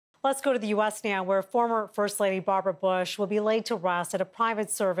Let's go to the U.S. now, where former First Lady Barbara Bush will be laid to rest at a private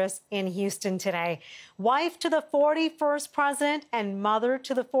service in Houston today. Wife to the 41st president and mother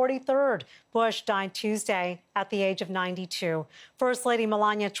to the 43rd. Bush died Tuesday at the age of 92. First Lady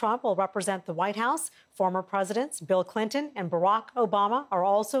Melania Trump will represent the White House. Former presidents Bill Clinton and Barack Obama are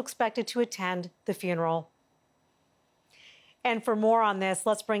also expected to attend the funeral. And for more on this,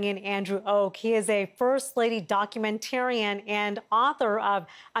 let's bring in Andrew Oak. He is a First Lady documentarian and author of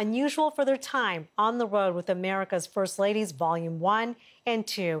Unusual for Their Time: On the Road with America's First Ladies, Volume 1 and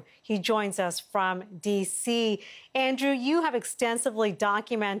 2. He joins us from D.C. Andrew, you have extensively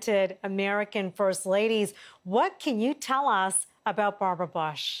documented American First Ladies. What can you tell us about Barbara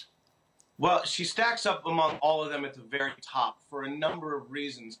Bush? Well, she stacks up among all of them at the very top for a number of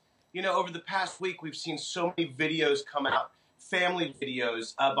reasons. You know, over the past week, we've seen so many videos come out. Family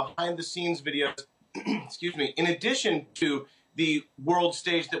videos, behind-the-scenes videos, excuse me, in addition to the world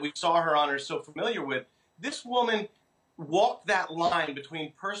stage that we saw her on or so familiar with. This woman walked that line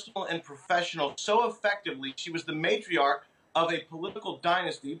between personal and professional so effectively. She was the matriarch of a political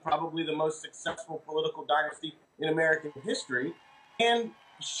dynasty, probably the most successful political dynasty in American history, and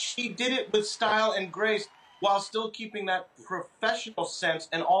she did it with style and grace while still keeping that professional sense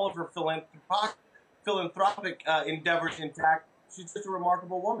and all of her philanthropic endeavors intact. She's just a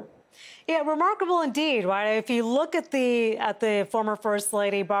remarkable woman. Yeah, remarkable indeed, right? If you look at the former First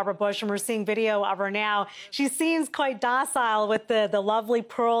Lady, Barbara Bush, and we're seeing video of her now, she seems quite docile with the lovely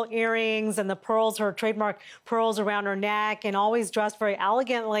pearl earrings and the pearls, her trademark pearls around her neck, and always dressed very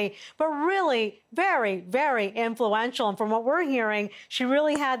elegantly, but really very, very influential. And from what we're hearing, she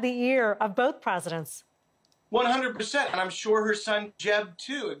really had the ear of both presidents. 100%, and I'm sure her son Jeb,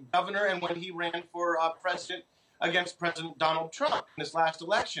 too, governor, and when he ran for president against President Donald Trump in this last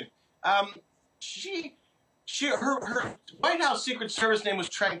election. Her White House Secret Service name was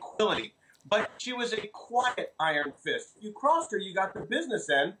Tranquility, but she was a quiet iron fist. If you crossed her, you got the business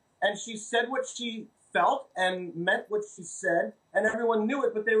end, and she said what she felt and meant what she said, and everyone knew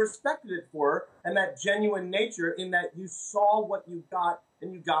it, but they respected it for her, and that genuine nature in that you saw what you got,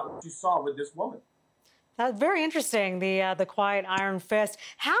 and you got what you saw with this woman. That's very interesting, the quiet iron fist.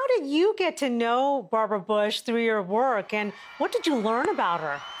 How did you get to know Barbara Bush through your work, and what did you learn about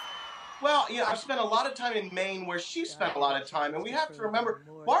her? Well, yeah, I've spent a lot of time in Maine where she spent a lot of time, and we have to remember,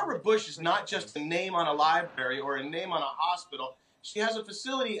 Barbara Bush is not just a name on a library or a name on a hospital. She has a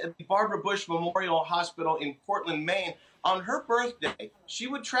facility at the Barbara Bush Memorial Hospital in Portland, Maine. On her birthday, she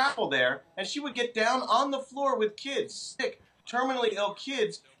would travel there, and she would get down on the floor with kids, sick, terminally ill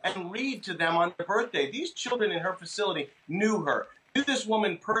kids, and read to them on their birthday. These children in her facility knew her, knew this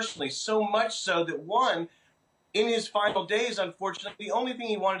woman personally, so much so that one, in his final days, unfortunately, the only thing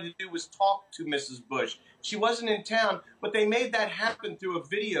he wanted to do was talk to Mrs. Bush. She wasn't in town, but they made that happen through a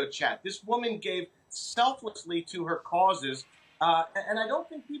video chat. This woman gave selflessly to her causes, and I don't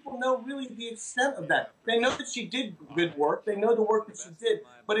think people know really the extent of that. They know that she did good work. They know the work that she did,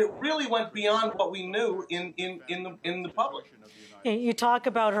 but it really went beyond what we knew in the public. You talk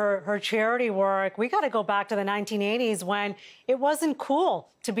about her charity work. We got to go back to the 1980s when it wasn't cool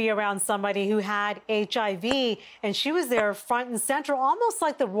to be around somebody who had HIV, and she was there front and center, almost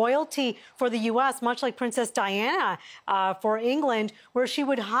like the royalty for the U.S., much like Princess Diana for England, where she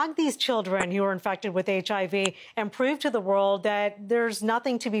would hug these children who were infected with HIV and prove to the world that there's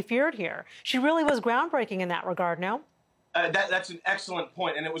nothing to be feared here. She really was groundbreaking in that regard, no? That's an excellent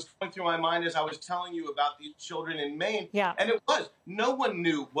point, and it was going through my mind as I was telling you about these children in Maine. Yeah. And it was. No one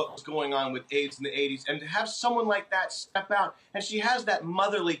knew what was going on with AIDS in the 80s, and to have someone like that step out, and she has that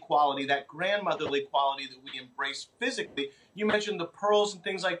motherly quality, that grandmotherly quality that we embrace physically. You mentioned the pearls and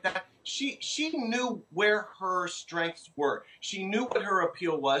things like that. She knew where her strengths were. She knew what her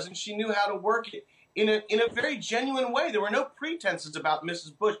appeal was, and she knew how to work it in a very genuine way. There were no pretenses about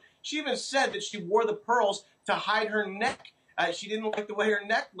Mrs. Bush. She even said that she wore the pearls to hide her neck. She didn't like the way her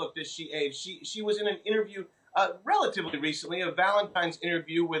neck looked as she aged. She was in an interview relatively recently, a Valentine's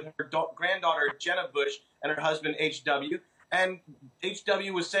interview with her granddaughter, Jenna Bush, and her husband, H.W. And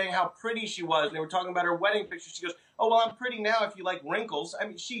H.W. was saying how pretty she was. And they were talking about her wedding picture. She goes, "Oh, well, I'm pretty now if you like wrinkles." I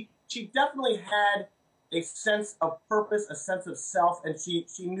mean, she definitely had a sense of purpose, a sense of self, and she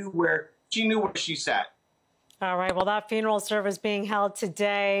knew where she sat. All right. Well, that funeral service being held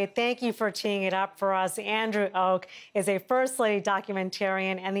today. Thank you for teeing it up for us. Andrew Oak is a First Lady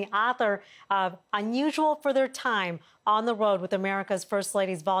documentarian and the author of Unusual for Their Time: On the Road with America's First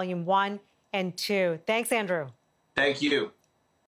Ladies, Volume 1 and 2. Thanks, Andrew. Thank you.